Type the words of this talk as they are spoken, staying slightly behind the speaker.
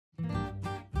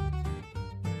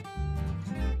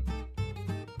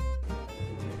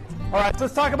All right, so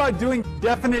let's talk about doing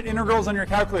definite integrals on your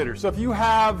calculator. So if you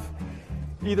have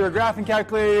either a graphing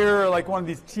calculator or like one of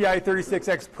these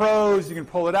TI-36X Pros, you can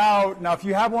pull it out. Now, if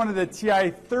you have one of the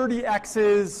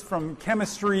TI-30Xs from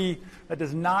chemistry that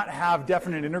does not have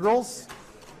definite integrals,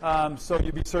 so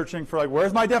you'd be searching for like,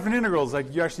 where's my definite integrals?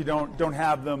 Like you actually don't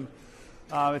have them.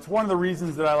 It's one of the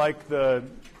reasons that I like the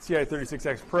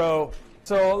TI-36X Pro.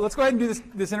 So let's go ahead and do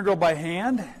this integral by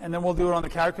hand, and then we'll do it on the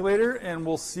calculator, and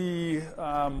we'll see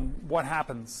what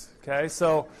happens. Okay,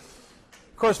 so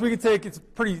of course we could take, it's a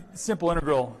pretty simple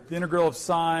integral. The integral of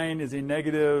sine is a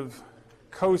negative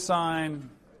cosine,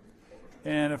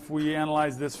 and if we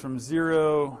analyze this from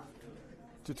 0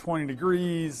 to 20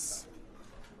 degrees,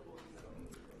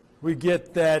 we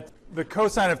get that the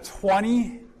cosine of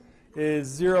 20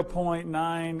 is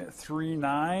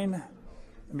 0.939, and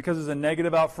because there's a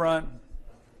negative out front,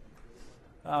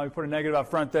 we put a negative out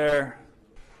front there,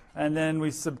 and then we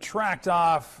subtract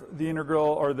off the integral,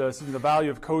 or the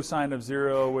value of cosine of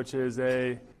 0, which is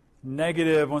a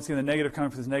negative, once again the negative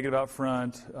coming from this negative out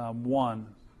front, 1.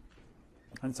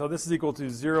 And so this is equal to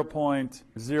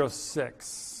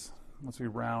 0.06 once we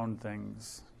round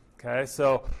things. Okay,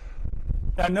 so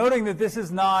now noting that this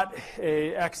is not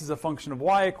a x is a function of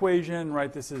y equation,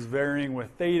 right? This is varying with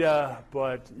theta,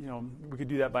 but we could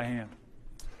do that by hand.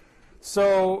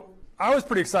 So I was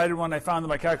pretty excited when I found that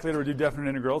my calculator would do definite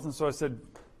integrals, and so I said,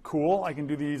 cool, I can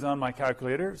do these on my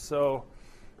calculator. So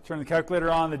turn the calculator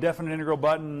on. The definite integral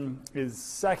button is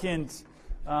second,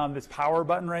 this power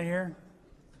button right here.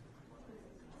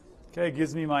 Okay, it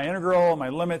gives me my integral, my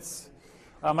limits.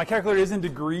 My calculator is in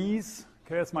degrees.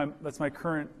 Okay, that's my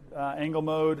current angle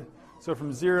mode. So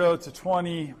from 0 to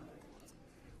 20,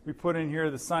 we put in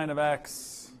here the sine of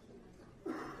x.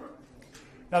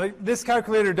 Now, this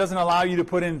calculator doesn't allow you to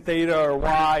put in theta or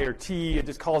y or t. It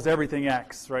just calls everything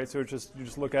x, right? So you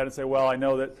just look at it and say, well, I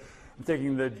know that I'm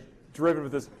taking the derivative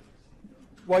of this.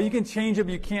 Well, you can change it,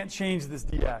 but you can't change this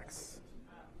dx.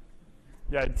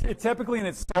 Yeah, typically in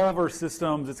its solver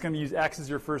systems, it's going to use x as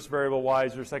your first variable, y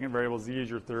as your second variable, z as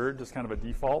your third, just kind of a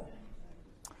default.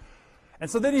 And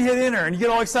so then you hit enter, and you get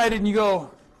all excited, and you go,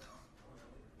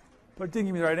 but it didn't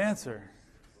give me the right answer.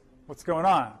 What's going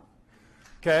on?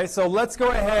 Okay, so let's go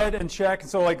ahead and check.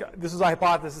 So like this is a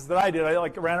hypothesis that I did. I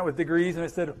ran it with degrees, and I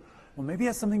said, well, maybe it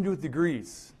has something to do with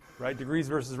degrees, right? Degrees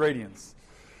versus radians.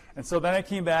 And so then I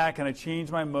came back and I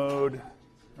changed my mode.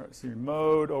 All right, so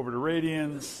mode over to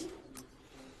radians.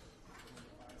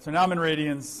 So now I'm in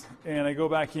radians, and I go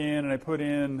back in and I put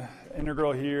in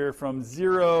integral here from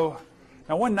 0.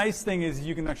 Now one nice thing is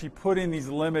you can actually put in these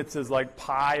limits as like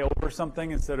pi over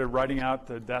something instead of writing out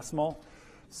the decimal.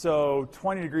 So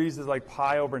 20 degrees is like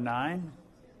pi over 9.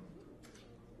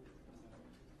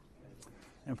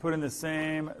 And put in the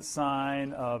same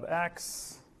sine of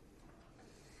x.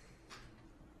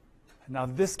 Now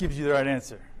this gives you the right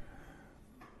answer.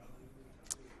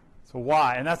 So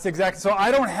why? And that's exactly, so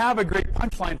I don't have a great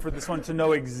punchline for this one to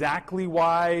know exactly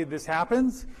why this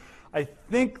happens. I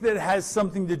think that it has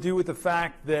something to do with the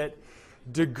fact that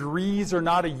degrees are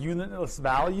not a unitless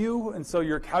value, and so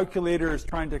your calculator is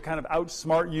trying to kind of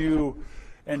outsmart you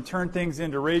and turn things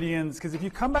into radians. Because if you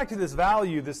come back to this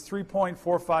value, this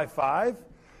 3.455,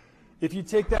 if you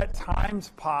take that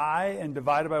times pi and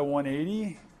divide it by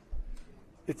 180,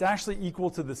 it's actually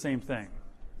equal to the same thing.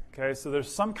 Okay, so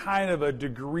there's some kind of a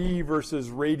degree versus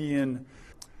radian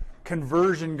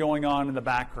conversion going on in the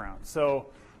background.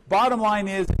 So bottom line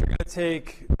is, if you're going to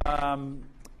take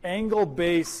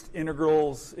angle-based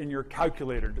integrals in your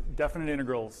calculator, definite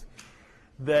integrals,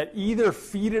 that either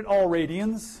feed it all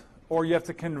radians, or you have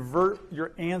to convert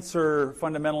your answer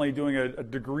fundamentally doing a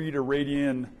degree to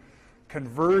radian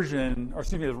conversion, or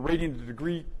excuse me, a radian to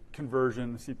degree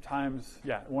conversion, see times,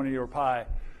 180 over pi,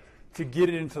 to get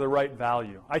it into the right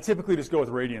value. I typically just go with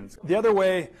radians. The other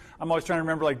way, I'm always trying to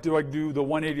remember, like, do I do the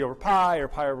 180 over pi or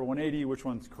pi over 180? Which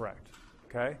one's correct?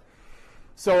 Okay.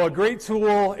 So a great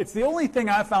tool. It's the only thing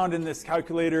I found in this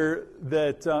calculator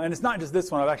that, and it's not just this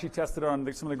one. I've actually tested it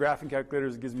on some of the graphing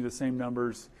calculators. It gives me the same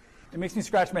numbers. It makes me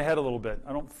scratch my head a little bit.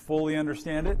 I don't fully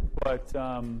understand it, but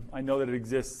I know that it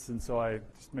exists, and so I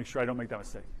just make sure I don't make that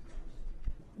mistake.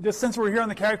 Just since we're here on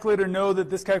the calculator, know that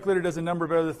this calculator does a number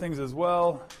of other things as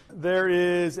well. There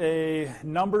is a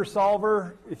number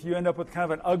solver. If you end up with kind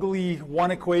of an ugly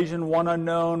one equation, one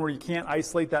unknown, where you can't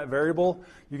isolate that variable,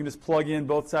 you can just plug in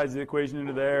both sides of the equation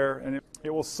into there, and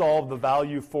it will solve the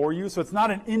value for you. So it's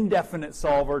not an indefinite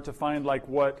solver to find like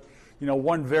what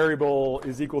one variable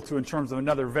is equal to in terms of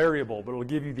another variable, but it will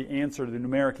give you the answer, the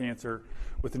numeric answer,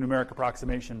 with the numeric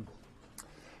approximation.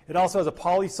 It also has a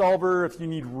polysolver if you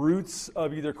need roots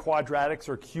of either quadratics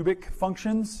or cubic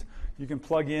functions. You can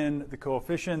plug in the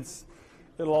coefficients.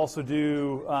 It'll also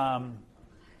do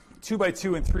 2 by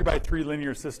 2 and 3 by 3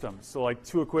 linear systems. So like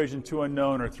 2 equation 2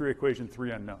 unknown or 3 equation 3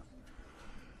 unknown.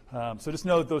 So just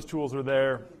know that those tools are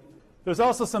there. There's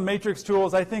also some matrix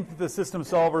tools. I think that the system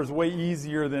solver is way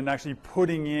easier than actually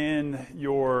putting in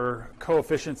your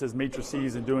coefficients as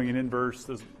matrices and doing an inverse.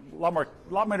 There's a lot more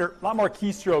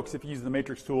keystrokes if you use the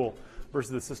matrix tool versus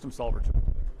the system solver tool.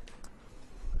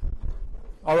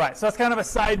 All right, so that's kind of a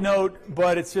side note,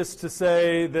 but it's just to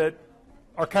say that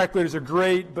our calculators are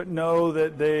great, but know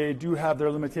that they do have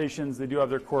their limitations, they do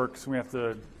have their quirks, and we have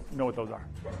to know what those are.